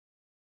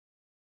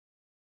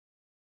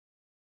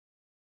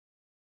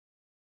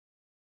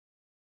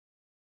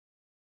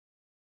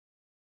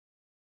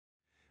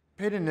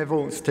Peter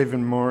Neville,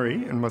 Stephen Morey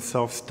and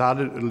myself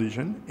started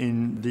ELISION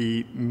in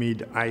the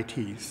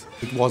mid-80s.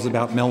 It was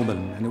about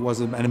Melbourne, and it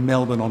was a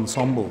Melbourne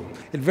ensemble.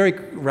 It very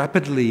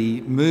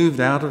rapidly moved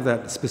out of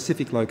that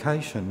specific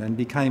location and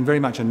became very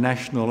much a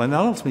national and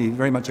ultimately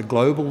very much a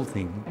global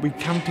thing. We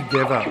come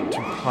together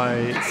to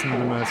play some of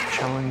the most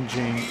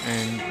challenging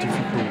and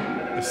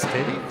difficult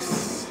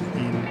aesthetics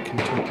in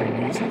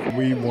contemporary music.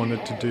 We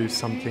wanted to do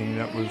something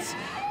that was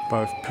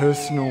both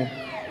personal,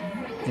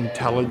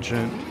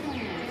 intelligent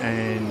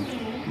and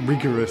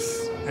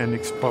rigorous and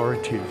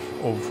explorative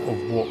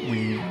of what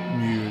we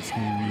knew as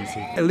new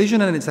music.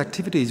 ELISION and its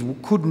activities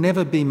could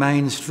never be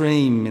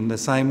mainstream in the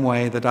same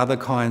way that other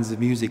kinds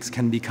of musics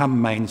can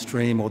become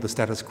mainstream or the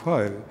status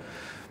quo.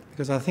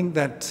 Because I think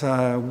that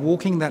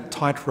walking that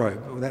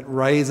tightrope, that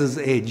razor's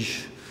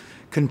edge,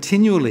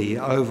 continually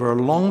over a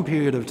long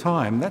period of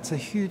time, that's a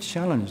huge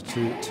challenge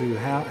to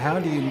how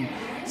do you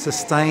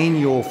sustain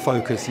your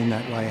focus in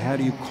that way? How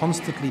do you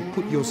constantly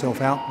put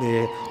yourself out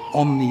there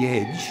on the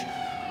edge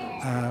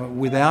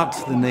without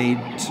the need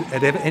to,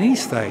 at any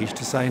stage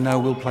to say, no,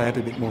 we'll play it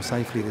a bit more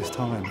safely this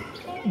time?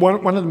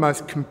 One of the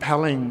most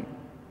compelling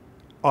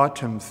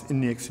items in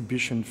the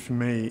exhibition for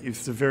me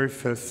is the very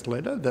first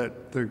letter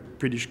that the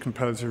British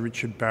composer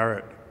Richard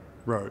Barrett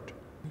wrote.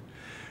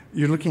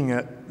 You're looking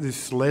at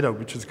this letter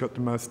which has got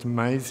the most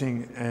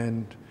amazing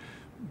and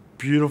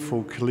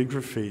beautiful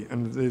calligraphy,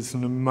 and there's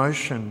an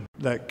emotion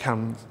that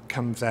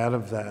comes out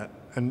of that,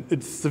 and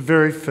it's the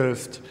very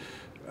first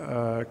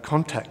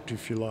contact,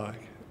 if you like,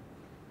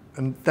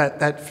 and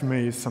that for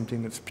me is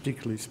something that's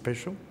particularly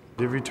special.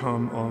 Every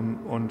time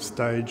I'm on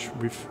stage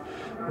with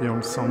the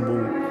ensemble,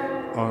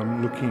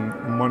 I'm looking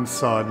on one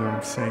side and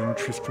I'm seeing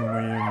Tristan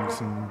Williams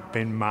and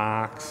Ben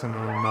Marks, and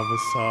on another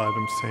side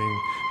I'm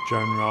seeing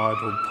Joan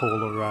Rydell,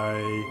 Paula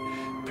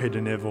Ray,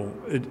 Peter Neville.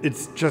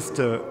 It's just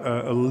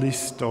a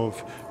list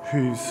of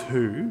who's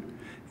who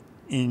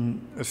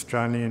in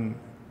Australian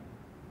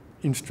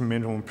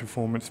instrumental and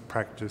performance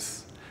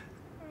practice,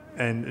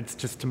 and it's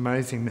just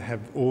amazing to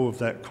have all of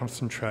that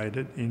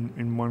concentrated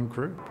in one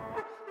group.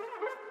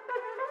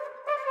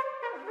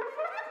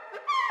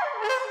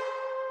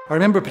 I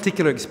remember a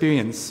particular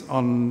experience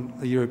on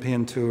the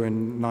European tour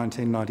in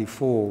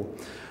 1994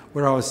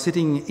 where I was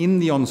sitting in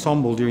the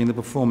ensemble during the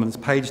performance,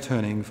 page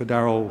turning for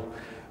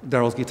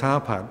Daryl's guitar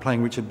part,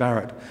 playing Richard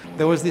Barrett.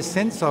 There was this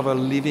sense of a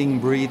living,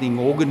 breathing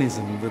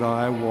organism that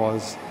I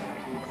was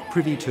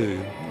privy to,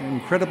 an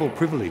incredible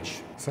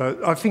privilege. So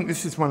I think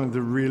this is one of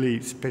the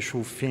really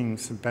special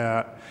things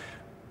about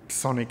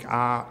sonic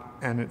art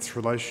and its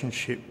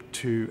relationship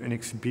to an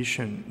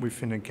exhibition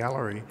within a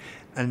gallery,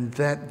 and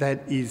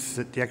that is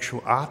that the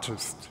actual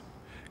artist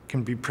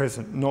can be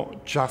present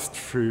not just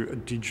through a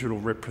digital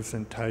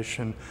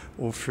representation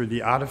or through the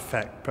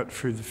artefact, but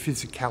through the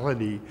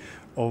physicality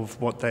of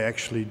what they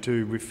actually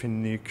do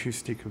within the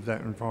acoustic of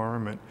that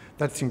environment.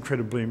 That's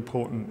incredibly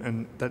important,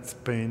 and that's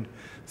been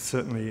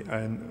certainly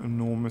an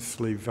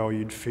enormously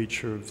valued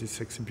feature of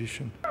this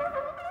exhibition.